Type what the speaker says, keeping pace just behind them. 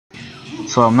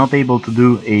so I'm not able to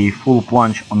do a full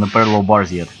plunge on the parallel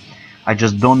bars yet. I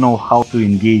just don't know how to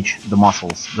engage the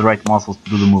muscles, the right muscles to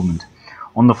do the movement.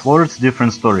 On the floor it's a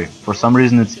different story. For some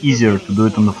reason it's easier to do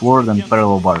it on the floor than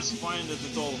parallel bars.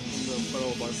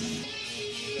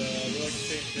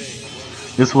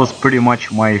 This was pretty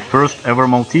much my first ever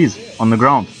maltese on the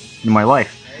ground in my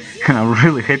life, and I'm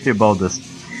really happy about this.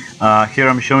 Here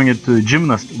I'm showing it to a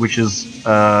gymnast, which is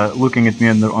looking at me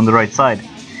on the right side.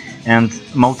 And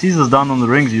maltese is done on the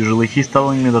rings usually. He's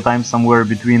telling me that I'm somewhere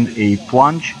between a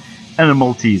plunge and a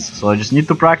maltese, so I just need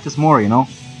to practice more, you know.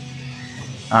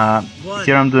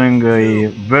 Here I'm doing a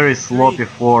very sloppy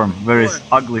form, very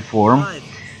ugly form.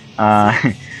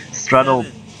 Straddle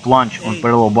Planche on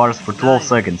parallel bars for 12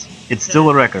 seconds. It's still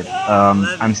a record.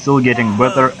 I'm still getting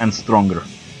better and stronger.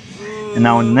 And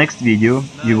now in the next video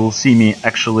you will see me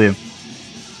actually,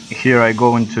 here I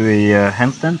go into a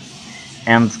handstand,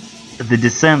 and the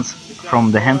descents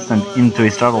from the handstand into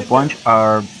a straddle plunge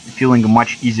are feeling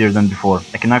much easier than before.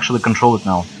 I can actually control it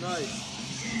now.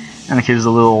 And here's a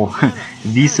little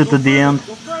V-sit at the end.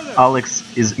 Alex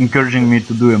is encouraging me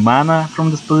to do a mana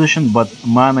from this position, but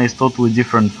mana is totally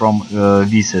different from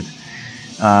V-sit.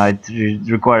 It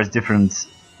requires different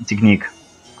technique.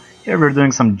 Here we're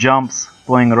doing some jumps,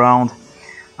 playing around.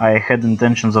 I had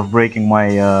intentions of breaking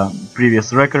my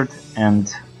previous record, and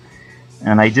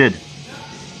I did.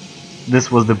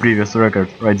 This was the previous record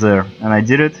right there, and I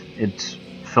did it. It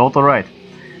felt alright,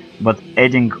 but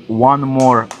adding one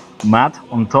more mat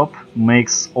on top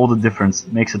makes all the difference,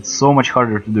 makes it so much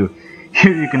harder to do.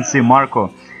 Here you can see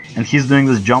Marco, and he's doing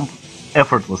this jump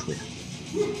effortlessly.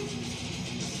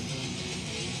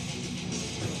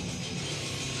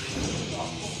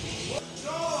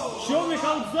 Show me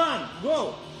how it's done.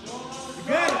 Go. You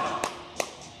got it.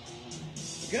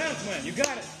 You got it, man. You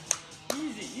got it.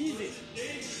 Easy, easy.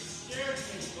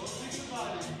 Don't think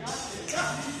about it. You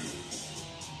got it.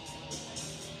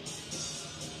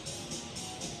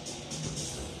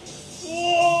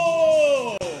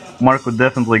 Whoa! Marco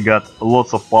definitely got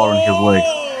lots of power in his legs,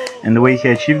 and the way he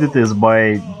achieved it is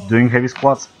by doing heavy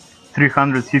squats.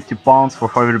 350 pounds for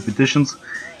 5 repetitions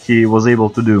he was able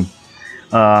to do.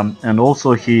 And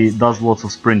also he does lots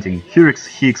of sprinting. Here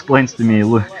he explains to me,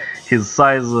 look, his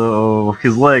size of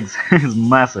his legs is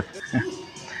massive.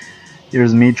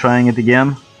 Here's me trying it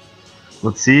again.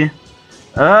 Let's see.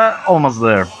 Almost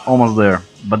there,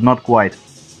 but not quite.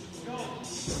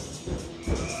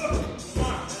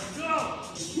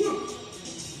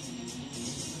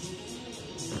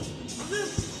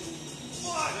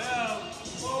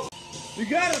 You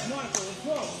got it, Marco. Let's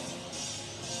go.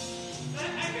 I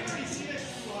can already see it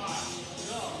too high.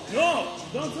 No,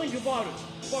 don't think about it.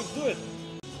 Fuck, do it.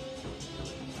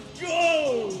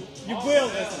 Go! You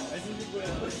bailed, I think you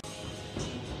bailed.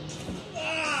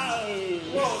 Ah!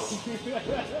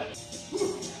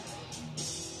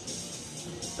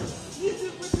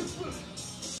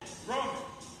 Roman,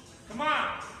 come on.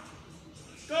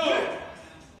 Let's go.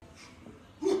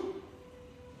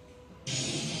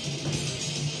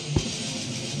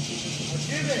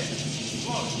 Give it!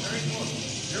 Close, very close.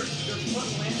 Your foot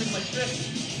landed like this.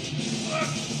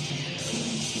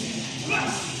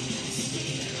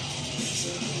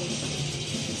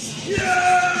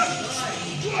 Yeah!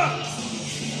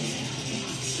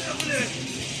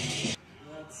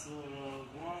 That's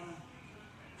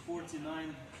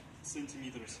 149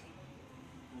 centimeters.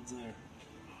 What's there?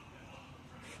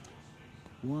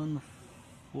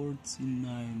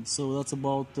 149. So that's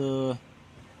about how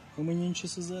many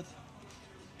inches is that?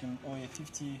 Oh yeah,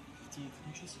 58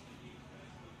 inches.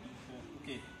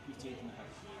 Okay, 58 and a half.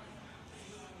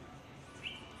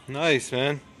 Nice,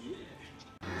 man.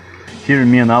 Here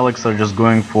me and Alex are just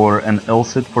going for an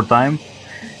L-sit for time,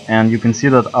 and you can see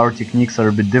that our techniques are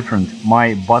a bit different.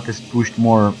 My butt is pushed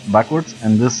more backwards,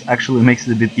 and this actually makes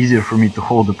it a bit easier for me to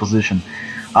hold the position.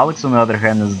 Alex, on the other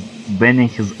hand, is bending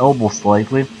his elbows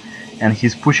slightly, and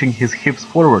he's pushing his hips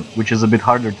forward, which is a bit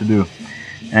harder to do.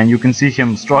 And you can see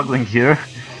him struggling here,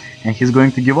 and he's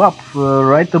going to give up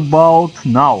right about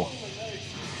now.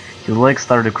 His legs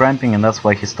started cramping, and that's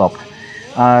why he stopped.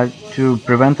 To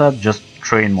prevent that, just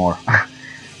train more.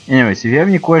 Anyways, if you have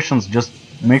any questions, just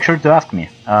make sure to ask me.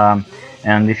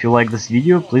 And if you like this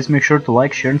video, please make sure to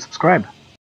like, share and subscribe.